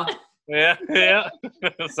now. Yeah.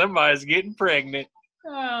 Somebody's getting pregnant.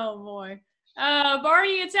 Oh boy.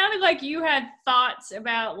 Barney, it sounded like you had thoughts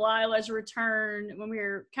about Lila's return when we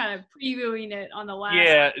were kind of previewing it on the last.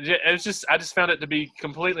 Yeah, I just found it to be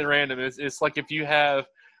completely random. It's like if you have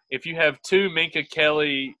 2 Minka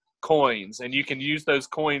Kelly coins and you can use those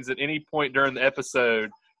coins at any point during the episode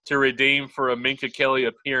to redeem for a Minka Kelly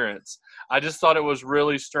appearance. I just thought it was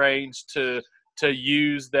really strange to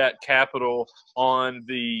use that capital on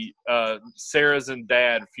the Saracen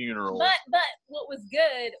dad funeral. But what was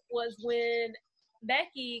good was when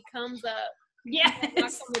Becky comes up,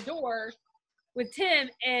 knocks on the door with Tim,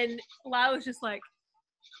 and Lila's just like,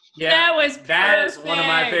 Yeah, That was that is one of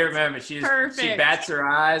my perfect. favorite moments. She bats her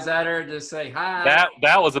eyes at her to say hi.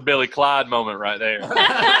 That was a Billy Clyde moment right there.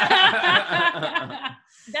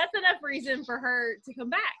 That's enough reason for her to come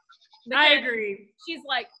back. I Because agree. She's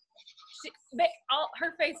like,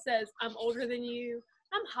 her face says, "I'm older than you.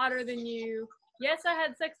 I'm hotter than you. Yes, I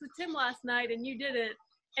had sex with Tim last night and you didn't."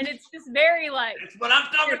 And it's just very like. That's what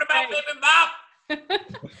I'm talking about, baby Bob.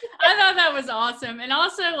 I thought that was awesome. And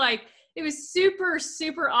also, like, it was super,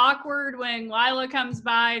 super awkward when Lila comes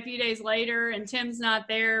by a few days later and Tim's not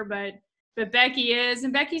there, but Becky is.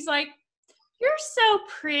 And Becky's like, "You're so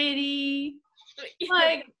pretty."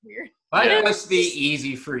 Like, weird. That must be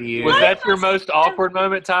easy for you. Was that your most awkward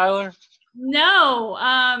moment, Tyler? no.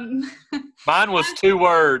 Mine was 2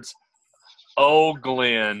 words. Oh,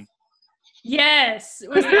 Glenn. Yes.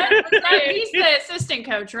 Was that he's the assistant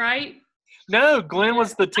coach, right? No, Glenn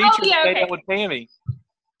was the teacher yeah, that stayed okay. out with Tammy.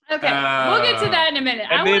 Okay. We'll get to that in a minute.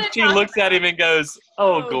 And then she looks at him and goes,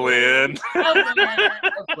 "Oh, Glenn."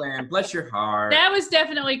 Glenn, bless your heart. That was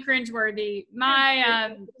definitely cringeworthy.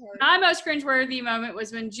 My most cringeworthy moment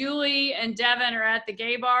was when Julie and Devin are at the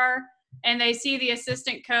gay bar and they see the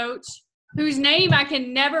assistant coach, whose name I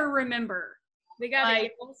can never remember. The guy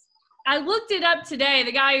that I looked it up today.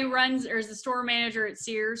 The guy who runs or is the store manager at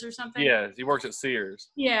Sears or something. Yeah, he works at Sears.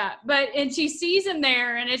 Yeah, and she sees him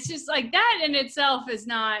there, and it's just like that in itself is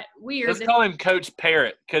not weird. Let's call him Coach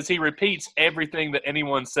Parrot because he repeats everything that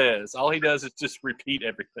anyone says. All he does is just repeat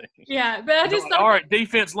everything. Yeah, but I just thought, all right,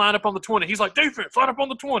 defense, line up on the 20. He's like, defense, line up on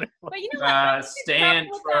the 20. But you know what? Stan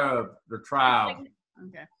Trobe, the trial.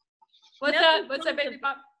 okay. What's up, baby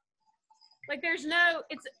pop? Like there's no,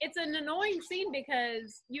 it's an annoying scene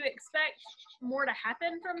because you expect more to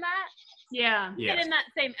happen from that. Yeah. Yes. And in that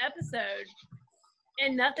same episode,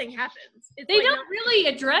 and nothing happens. It's They like don't really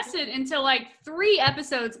address it until like 3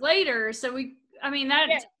 episodes later. So that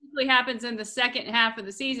typically happens in the second half of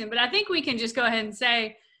the season. But I think we can just go ahead and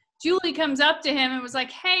say, Julie comes up to him and was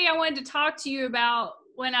like, "Hey, I wanted to talk to you about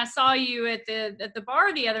when I saw you at the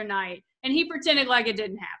bar the other night," and he pretended like it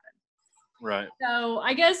didn't happen. Right. So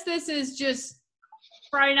I guess this is just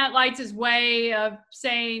Friday Night Lights' way of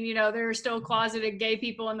saying, there are still closeted gay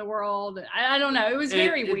people in the world. I don't know. It was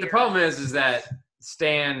very weird. The problem is that Coach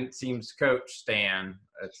Stan,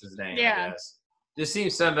 that's his name, Yeah. I guess, just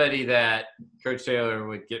seems somebody that Coach Taylor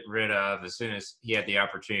would get rid of as soon as he had the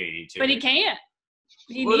opportunity to. But he can't.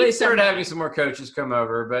 They started having some more coaches come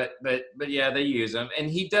over, but yeah, they use him. And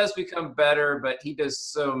he does become better, but he does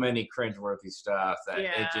so many cringeworthy stuff that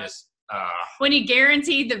it just – when he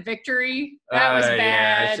guaranteed the victory, that was bad.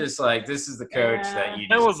 Yeah, it's just like this is the coach that you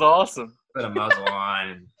just that was awesome. Put a muzzle on.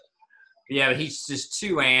 And, but he's just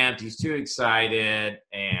too amped. He's too excited,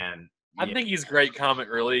 and I think he's great comic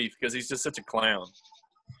relief because he's just such a clown.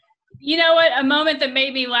 You know what? A moment that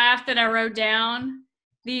made me laugh that I wrote down: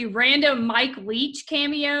 the random Mike Leach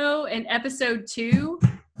cameo in episode 2.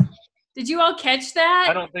 Did you all catch that?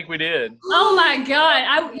 I don't think we did. Oh my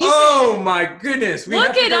god! My goodness! We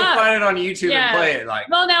have to go find it on YouTube and play it.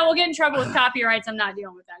 Well, now we'll get in trouble with copyrights. I'm not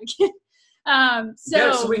dealing with that again. You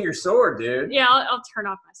gotta swing your sword, dude. Yeah, I'll turn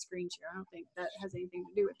off my screen share. I don't think that has anything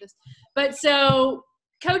to do with this. But so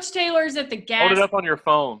Coach Taylor's at the gas. Hold it up on your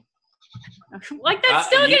phone. Like that's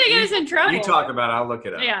still gonna get us in trouble. You talk about it. I'll look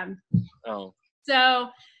it up. Yeah. Oh. So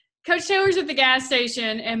Coach Taylor's at the gas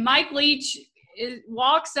station, and Mike Leach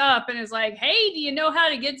walks up and is like, "Hey, do you know how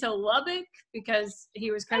to get to Lubbock?" Because he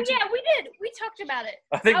was coaching. Oh yeah, we did. We talked about it.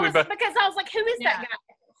 I think because I was like, "Who is that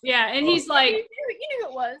guy?" Yeah, and he's like, "You knew who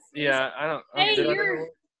it was." Yeah, I don't. Hey,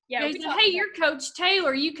 Yeah, you're Coach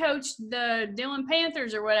Taylor. You coached the Dillon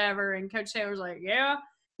Panthers or whatever. And Coach Taylor's like, "Yeah."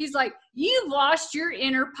 He's like, "You've lost your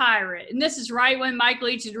inner pirate." And this is right when Mike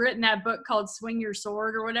Leach had written that book called Swing Your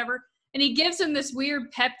Sword or whatever. And he gives him this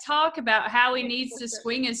weird pep talk about how he needs to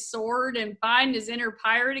swing his sword and find his inner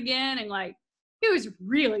pirate again. And it was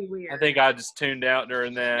really weird. I think I just tuned out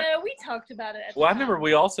during that. No, we talked about it. I remember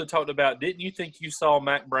we also talked about, didn't you think you saw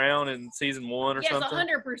Mac Brown in season 1 or something? Yes,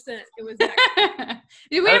 100%. It was that.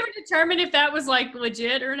 Did we ever determine if that was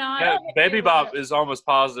legit or not? Yeah, Baby Bop is almost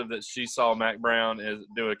positive that she saw Mac Brown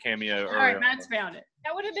do a cameo earlier. All right, Matt's found it.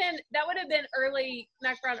 That would have been early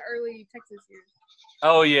Mac Brown, early Texas years.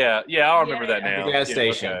 Oh yeah, I remember that At now. the gas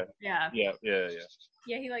station. Okay. Yeah. Yeah.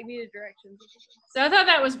 Yeah, he needed directions. So I thought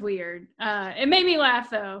that was weird. It made me laugh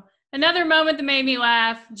though. Another moment that made me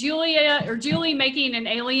laugh: Julie making an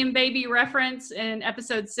alien baby reference in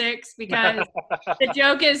episode 6 because the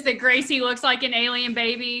joke is that Gracie looks like an alien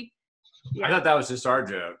baby. Yeah. I thought that was just our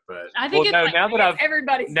joke, but I think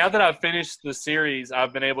now that I've finished the series,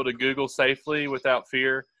 I've been able to Google safely without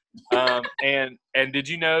fear. And did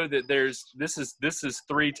you know that this is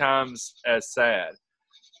 3 times as sad?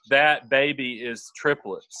 That baby is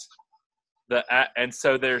triplets. And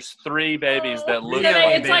so there's 3 babies that look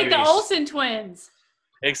it's like the Olsen twins,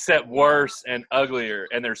 except worse and uglier,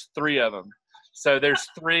 and there's 3 of them. So there's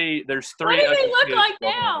 3. There's 3. What do they look like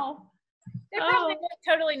now? They probably look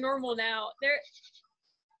totally normal now.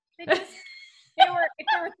 If there were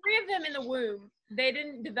 3 of them in the womb, they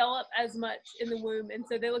didn't develop as much in the womb, and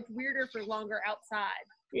so they looked weirder for longer outside.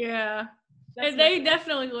 Yeah. And they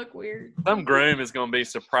definitely look weird. Some groom is going to be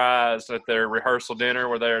surprised at their rehearsal dinner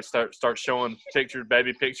where they start showing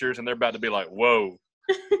baby pictures, and they're about to be like, whoa.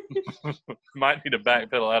 Might need to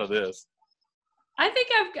backpedal out of this. I think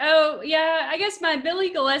I guess my Billy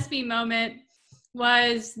Gillespie moment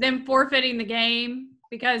was them forfeiting the game,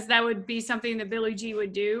 because that would be something that Billy G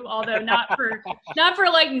would do, although not for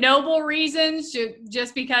like noble reasons,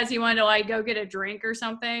 just because he wanted to like go get a drink or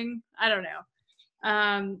something. I don't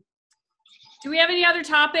know. Do we have any other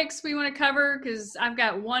topics we want to cover? Because I've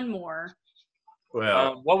got one more.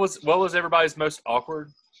 Well, what was everybody's most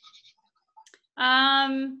awkward?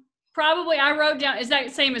 Probably I wrote down. Is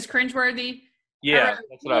that same as cringeworthy? Yeah,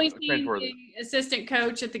 that's what I cringeworthy. The assistant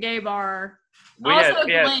coach at the gay bar. We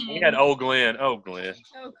had old Glenn. Oh, Glenn.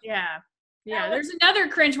 Yeah. There's another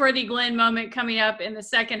cringeworthy Glenn moment coming up in the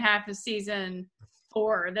second half of season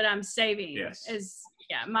 4 that I'm saving. Yes.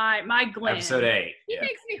 My Glenn. Episode 8. He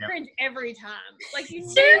makes me cringe every time. Like, you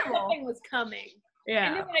knew something was coming. Yeah.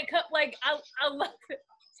 And then when it cut, like, I love it.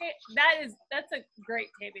 That's a great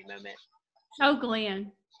Tammy moment. Oh,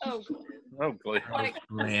 Glenn. Oh, Glenn. Oh, Glenn. Like,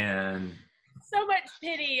 Man. So much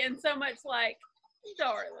pity and so much, like,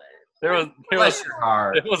 darling. Bless your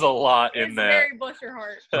heart. It was a lot in that. Very bless your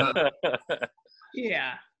heart.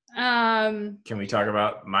 Yeah. Can we talk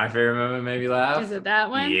about my favorite moment? Maybe laugh. Is it that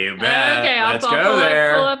one? You bet. Okay, Let's I'll go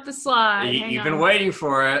there. pull up the slide. You've been waiting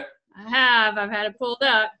for it. I have. I've had it pulled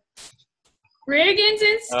up. Riggins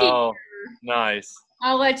and Skeeter. Oh, nice.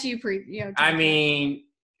 I'll let you I mean,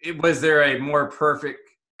 was there a more perfect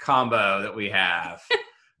combo that we have?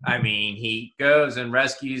 I mean, he goes and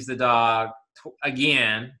rescues the dog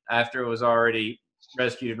again after it was already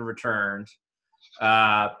rescued and returned.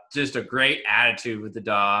 Just a great attitude with the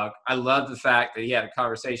dog. I love the fact that he had a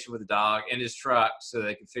conversation with the dog in his truck so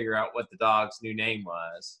they could figure out what the dog's new name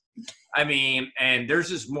was. I mean, and there's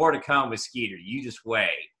just more to come with Skeeter. You just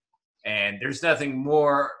wait. And there's nothing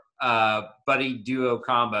more buddy duo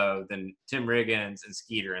combo than Tim Riggins and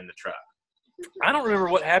Skeeter in the truck. I don't remember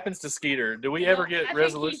what happens to Skeeter. Do we ever get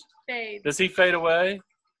resolution? Does he fade away?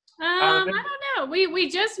 I don't know. We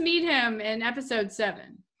just meet him in episode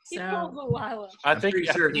 7. He pulls a while. I'm pretty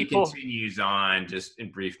sure he continues on just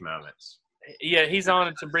in brief moments. Yeah, he's on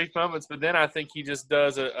in some brief moments, but then I think he just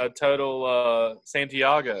does a total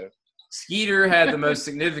Santiago. Skeeter had the most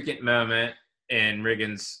significant moment in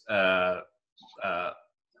Riggins'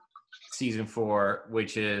 season 4,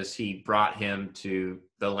 which is he brought him to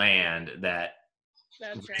the land that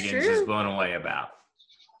Riggins is blown away about.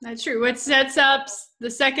 That's true. Which sets up the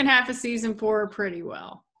second half of season 4 pretty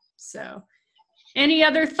well. So, any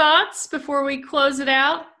other thoughts before we close it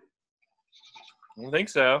out? I don't think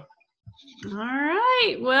so. All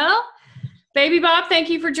right. Well, Baby Bob, thank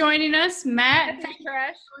you for joining us. Matt, thank you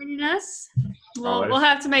for joining us. We'll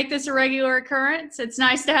have to make this a regular occurrence. It's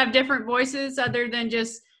nice to have different voices other than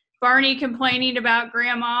just Barney complaining about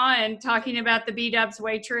grandma and talking about the B-Dubs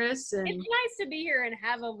waitress. And it's nice to be here and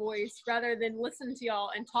have a voice rather than listen to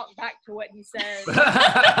y'all and talk back to what he says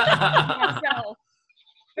myself.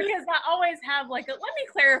 Because I always have let me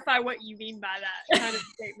clarify what you mean by that kind of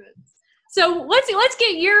statement. So let's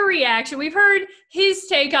get your reaction. We've heard his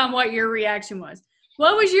take on what your reaction was.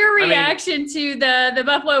 What was your reaction to the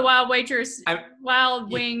Buffalo Wild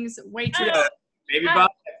Wings waitress? Baby Bob,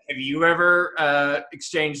 have you ever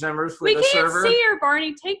exchanged numbers with a server? We can't see her,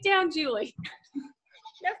 Barney. Take down Julie.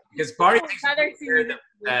 Because Barney thinks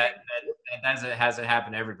that hasn't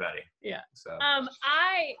happened to everybody. Yeah. So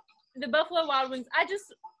the Buffalo Wild Wings,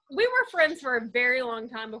 we were friends for a very long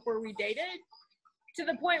time before we dated, to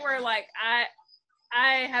the point where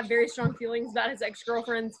I have very strong feelings about his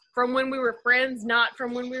ex-girlfriends from when we were friends, not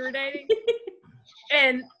from when we were dating.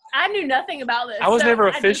 And I knew nothing about this. I was never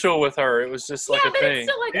official with her. It was just a thing.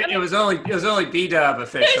 It was only B-Dub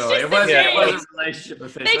official. It wasn't relationship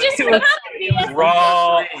official. They just it was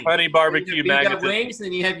raw honey barbecue magazine. B-Dub wings,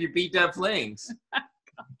 then you have your B-Dub flings.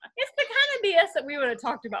 It's the kind of BS that we would have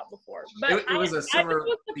talked about before. But it was a summer. I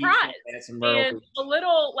was surprised and a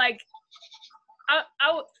little I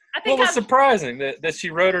think what was surprising that she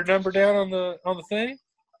wrote her number down on the thing.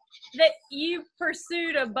 that you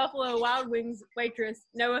pursued a Buffalo Wild Wings waitress.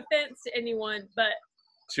 No offense to anyone, but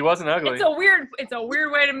She wasn't ugly. it's a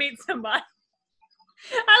weird way to meet somebody.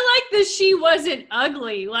 I like that she wasn't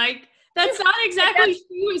ugly. Like, that's not exactly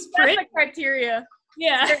she was pretty. That's the criteria.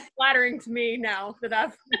 Yeah. It's flattering to me now that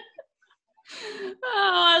I've.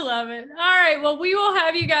 Oh, I love it. All right. Well, we will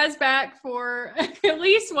have you guys back for at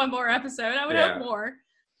least one more episode. I would hope more.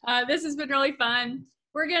 This has been really fun.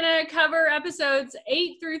 We're going to cover episodes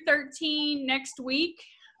 8 through 13 next week,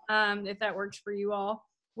 if that works for you all.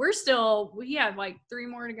 We have like 3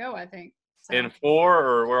 more to go, I think. So. In 4,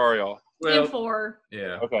 or where are y'all? In 4.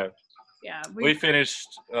 Yeah. Okay. Yeah. We finished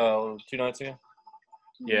 2 nights ago?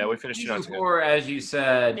 Yeah, we finished 2 nights ago. 4, as you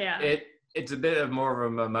said, Yeah. it's a bit of more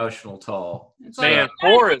of an emotional toll. Man,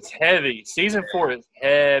 4 is heavy. Season 4 is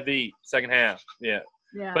heavy. Second half. Yeah.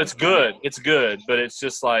 Yeah. But it's good. It's good. But it's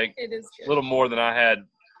just like It is good. a little more than I had.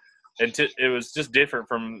 It was just different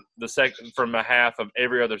from from a half of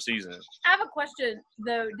every other season. I have a question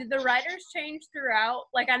though. Did the writers change throughout?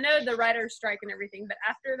 Like, I know the writers strike and everything, but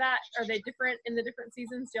after that, are they different in the different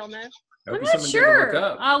seasons? Do y'all know? I'm not sure.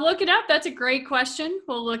 I'll look it up. That's a great question.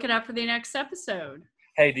 We'll look it up for the next episode.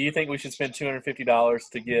 Hey, do you think we should spend $250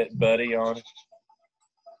 to get Buddy on?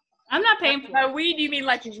 I'm not paying for it. We? Do you mean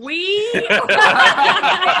like we?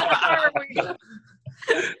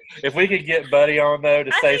 If we could get Buddy on, though,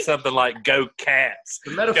 to say something like, go Cats,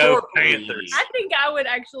 The go metaphor Panthers. I think I would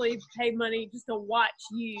actually pay money just to watch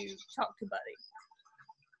you talk to Buddy.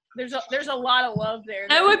 There's a lot of love there.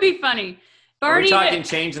 That would be funny. Are we Barney, talking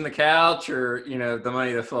changing the couch or, the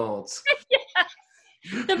money that folds?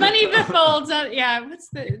 the money that folds. That's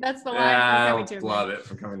the line. I coming don't to love me. it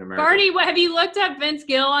from coming to America. Barney, have you looked up Vince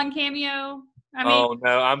Gill on Cameo? Oh,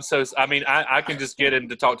 no, I can just get him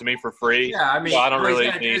to talk to me for free. Yeah, so I don't really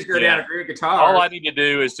need go down a group guitar. All I need to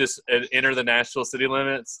do is just enter the Nashville city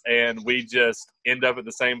limits, and we just end up at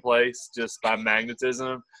the same place just by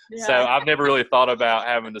magnetism. Yeah. So I've never really thought about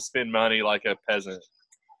having to spend money like a peasant.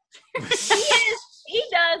 He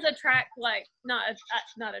does attract not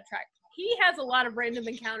attract. He has a lot of random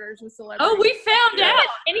encounters with celebrities. Oh, we found out.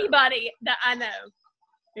 Anybody that I know.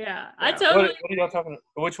 Yeah, I totally. What are y'all talking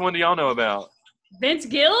about? Which one do y'all know about? Vince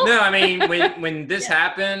Gill? No, I mean, when this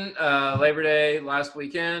happened, Labor Day last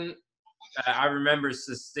weekend, I remember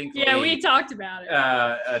distinctly. Yeah, we talked about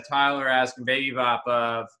it. Tyler asking Baby Bop,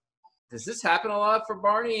 does this happen a lot for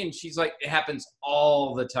Barney? And she's like, it happens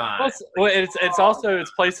all the time. Well, it's also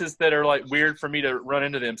places that are like weird for me to run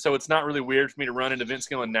into them. So it's not really weird for me to run into Vince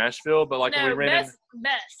Gill in Nashville, but like when we ran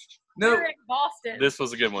best. No, We're in Boston. This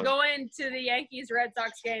was a good one. Going to the Yankees-Red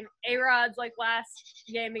Sox game. A-Rod's last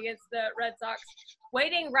game against the Red Sox.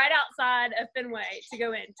 Waiting right outside of Fenway to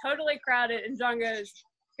go in. Totally crowded. And John goes,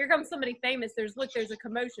 here comes somebody famous. There's a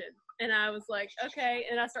commotion. And I was like, okay.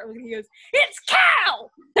 And I start looking. He goes, it's Cal!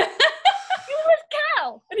 It was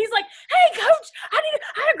Cal! And he's like, hey, coach, I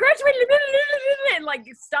graduated. And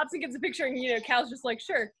stops and gets a picture. And, Cal's just like,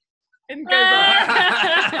 sure. And goes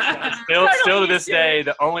on. Still to this day,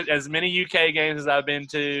 as many UK games as I've been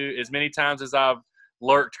to, as many times as I've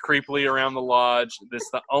lurked creepily around the lodge, this is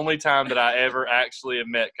the only time that I ever actually have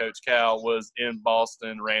met Coach Cal was in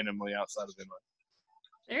Boston randomly outside of Fenway.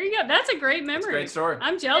 There you go. That's a great memory. That's a great story.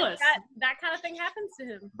 I'm jealous. That kind of thing happens to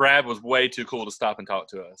him. Brad was way too cool to stop and talk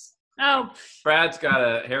to us. Oh, Brad's got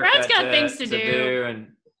a haircut. Brad's got things to do and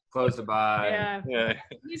clothes to buy. Yeah.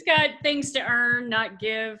 He's got things to earn, not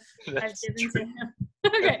give. That's given true. to him.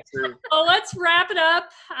 Okay. Well, let's wrap it up.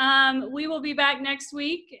 We will be back next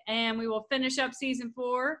week, and we will finish up season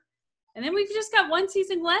 4. And then we've just got one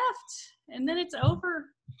season left, and then it's over.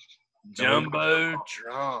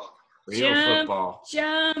 Jumbotron. Real football.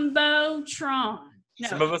 Jumbotron. No,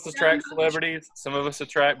 some of us attract celebrities. Some of us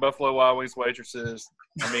attract Buffalo Wild Wings waitresses.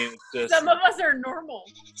 I mean, it's just some of us are normal.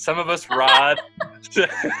 Some of us ride. Some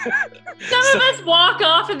of us walk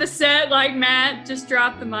off of the set like Matt. Just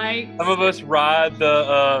drop the mic. Some of us ride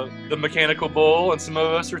the mechanical bull, and some of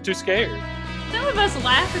us are too scared. Some of us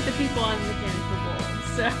laugh at the people on the mechanical bull.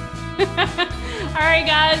 So, all right,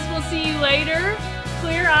 guys, we'll see you later.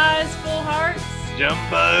 Clear eyes, full hearts.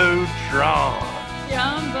 Jumbotron.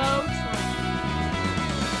 Jumbotron.